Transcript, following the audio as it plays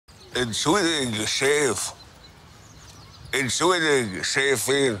Entschuldigung, Chef. Entschuldigung,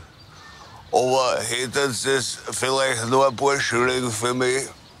 Chefin. Aber hätten Sie das vielleicht noch ein paar Schilling für mich?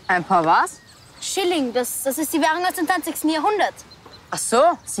 Ein paar was? Schilling, das ist die Währung aus dem 20. Jahrhundert. Ach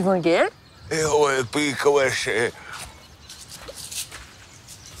so, Sie wollen Geld? Ja, ich bin kein Chef.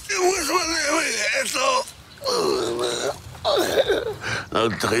 Ich muss mir nicht mehr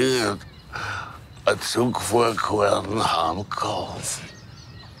dringend eine Zugfahrkarte heimkaufen.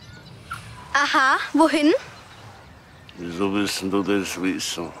 Aha, wohin? Wieso willst du das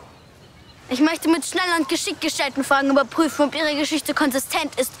wissen? Ich möchte mit schnell und geschickgestellten Fragen überprüfen, ob Ihre Geschichte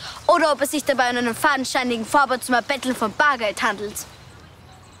konsistent ist oder ob es sich dabei um einen fadenscheinigen Vorwand zum Erbetteln von Bargeld handelt.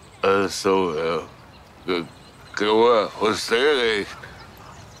 Also, ja. Klar, hast du recht.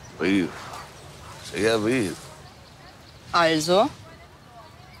 Brief. Sehr wild. Also?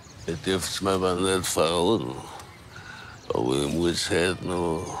 Ihr dürft's mir aber nicht verraten. Aber ich muss heute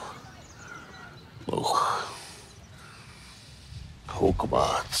noch nach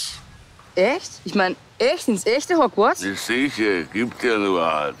Hogwarts. Echt? Ich meine, echt ins echte Hogwarts? Ja, sicher, gibt ja nur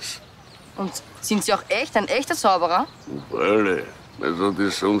eins. Und sind Sie auch echt ein echter Zauberer? Alle. Also die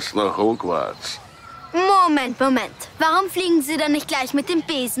sonst nach Hogwarts. Moment. Warum fliegen Sie dann nicht gleich mit dem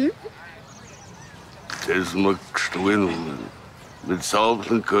Besen? Das ist mir gestohlen worden. Mit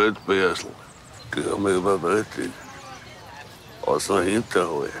sauberem Geldbörsel. Die haben mich überwältigt. Aus dem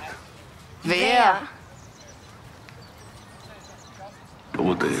Hinterhalt. Wer?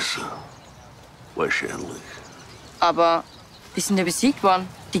 Aber das wahrscheinlich. Aber die sind ja besiegt worden.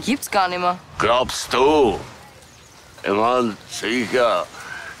 Die gibt's gar nicht mehr. Glaubst du? Ich mein, sicher.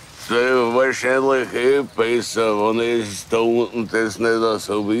 Es wäre wahrscheinlich eh besser, wenn ich da unten das nicht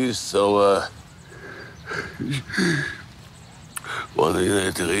so wüsste, aber wenn ich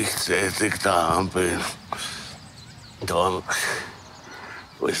nicht rechtzeitig daheim bin, dann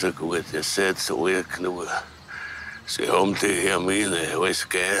ist ja gut, ihr seid so alt genug. Sie haben die Hermine als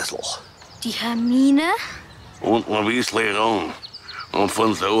Geisel. Die Hermine? Und ein bisschen ran. Und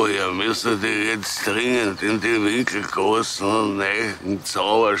von daher müssen die jetzt dringend in die Winkelgassen einen neuen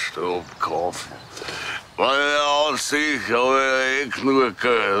Zauberstab kaufen. Weil an sich habe ich eh genug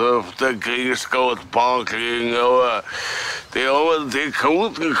Geld auf der Kriegsgott-Bank liegen, aber die haben die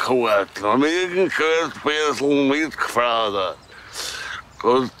Kundenkarten am Geldbörsel mitgefordert.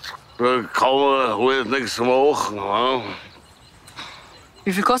 Und da kann man halt nichts machen. Ne?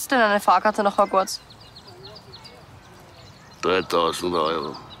 Wie viel kostet denn eine Fahrkarte nach Hogwarts? 3.000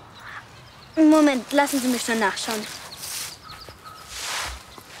 Euro. Moment, lassen Sie mich schon nachschauen.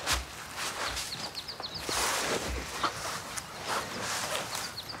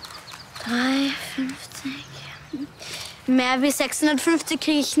 $3,50. Mehr wie 650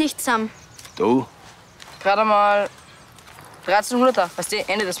 kriege ich nicht zusammen. Du? Gerade mal 1300er, weißt du,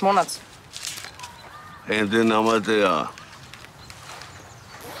 Ende des Monats. Ende nehmen wir ja.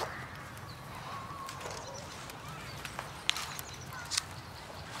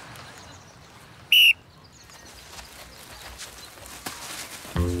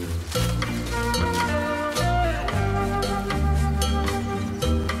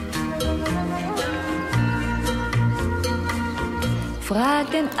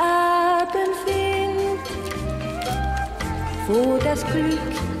 Frag den Abendwind, wo das Glück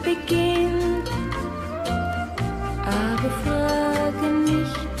beginnt, aber frage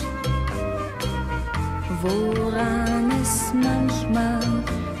nicht, woran es manchmal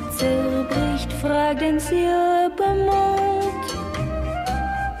zerbricht. Frag den Silbermond,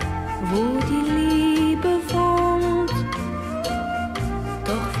 wo die Liebe wohnt,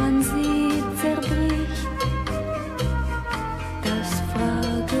 doch wann sie zerbricht,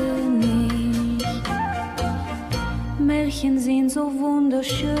 Märchen sind so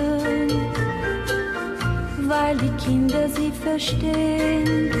wunderschön, weil die Kinder sie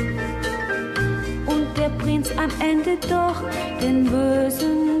verstehen und der Prinz am Ende doch den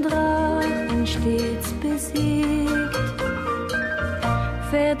bösen Drachen stets besiegt.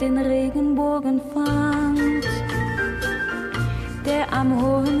 Wer den Regenbogen fand, der am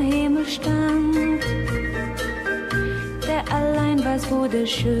hohen Himmel stand, der allein weiß, wo der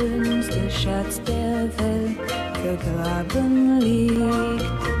schönste Schatz der Welt vergraben liegt.